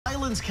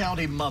Owens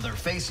County mother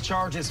faced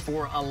charges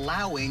for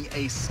allowing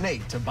a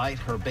snake to bite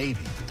her baby.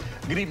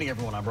 Good evening,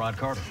 everyone. I'm Rod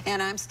Carter.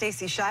 And I'm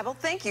Stacy Scheibel.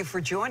 Thank you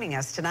for joining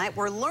us tonight.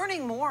 We're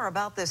learning more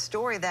about this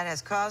story that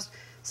has caused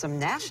some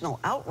national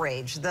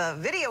outrage. The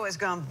video has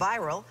gone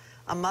viral.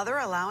 A mother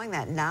allowing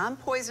that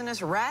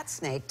non-poisonous rat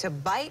snake to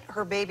bite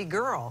her baby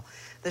girl.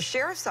 The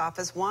sheriff's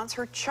office wants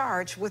her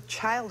charged with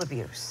child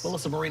abuse.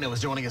 Melissa Marino is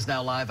joining us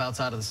now live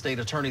outside of the state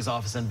attorney's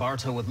office in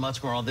Bartow with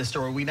much more on this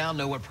story. We now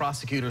know what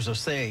prosecutors are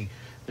saying.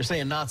 They're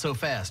saying not so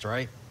fast,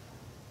 right?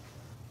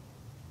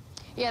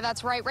 Yeah,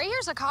 that's right. Right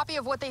here's a copy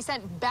of what they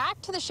sent back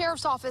to the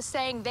sheriff's office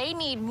saying they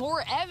need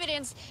more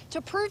evidence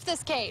to prove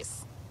this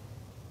case.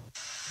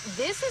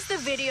 This is the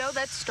video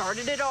that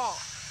started it all.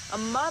 A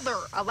mother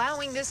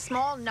allowing this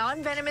small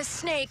non-venomous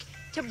snake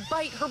to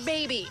bite her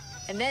baby.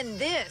 And then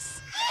this.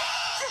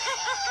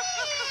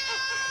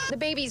 The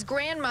baby's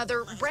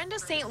grandmother, Brenda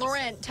St.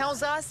 Laurent,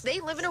 tells us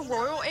they live in a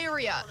rural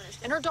area,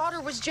 and her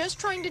daughter was just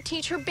trying to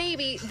teach her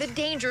baby the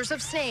dangers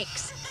of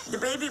snakes. The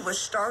baby was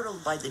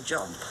startled by the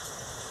jump,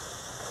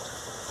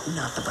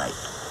 not the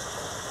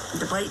bite.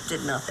 The bite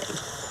did nothing.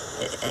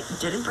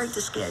 It didn't break the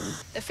skin.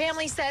 The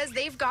family says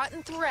they've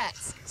gotten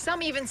threats,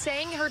 some even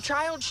saying her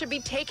child should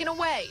be taken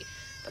away.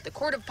 But the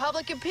court of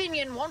public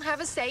opinion won't have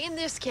a say in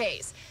this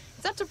case.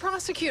 It's up to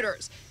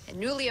prosecutors, and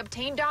newly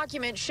obtained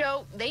documents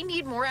show they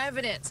need more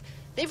evidence.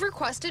 They've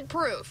requested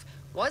proof.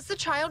 Was the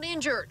child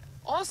injured?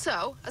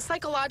 Also, a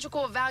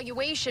psychological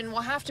evaluation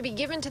will have to be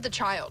given to the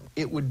child.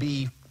 It would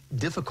be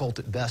difficult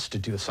at best to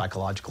do a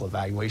psychological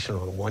evaluation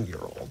on a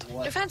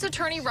 1-year-old. Defense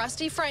attorney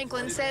Rusty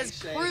Franklin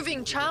says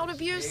proving child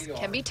abuse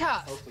can be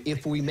tough.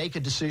 If we make a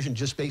decision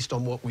just based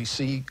on what we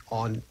see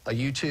on a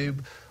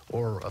YouTube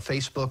or a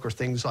Facebook or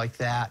things like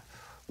that,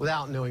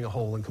 without knowing a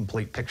whole and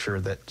complete picture,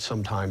 that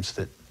sometimes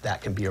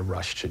that can be a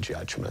rush to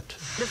judgment.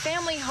 The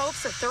family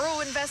hopes a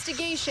thorough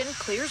investigation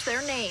clears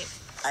their name.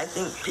 I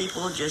think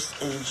people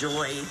just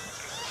enjoy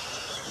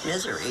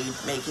misery,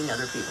 making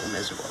other people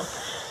miserable.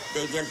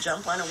 They can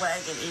jump on a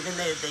wagon even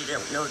though they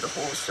don't know the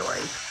whole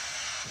story.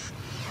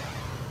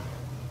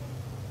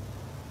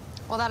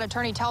 Well, that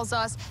attorney tells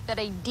us that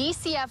a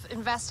DCF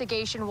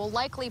investigation will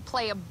likely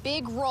play a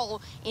big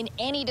role in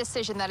any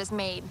decision that is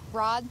made.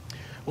 Rod?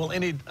 Well,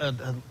 any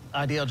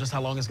idea just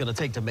how long it's going to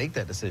take to make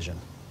that decision?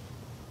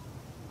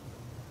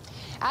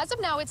 As of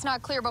now, it's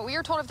not clear, but we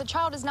are told if the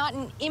child is not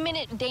in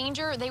imminent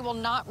danger, they will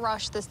not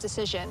rush this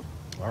decision.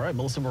 All right,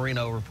 Melissa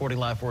Marino reporting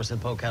live for us in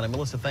Polk County.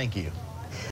 Melissa, thank you.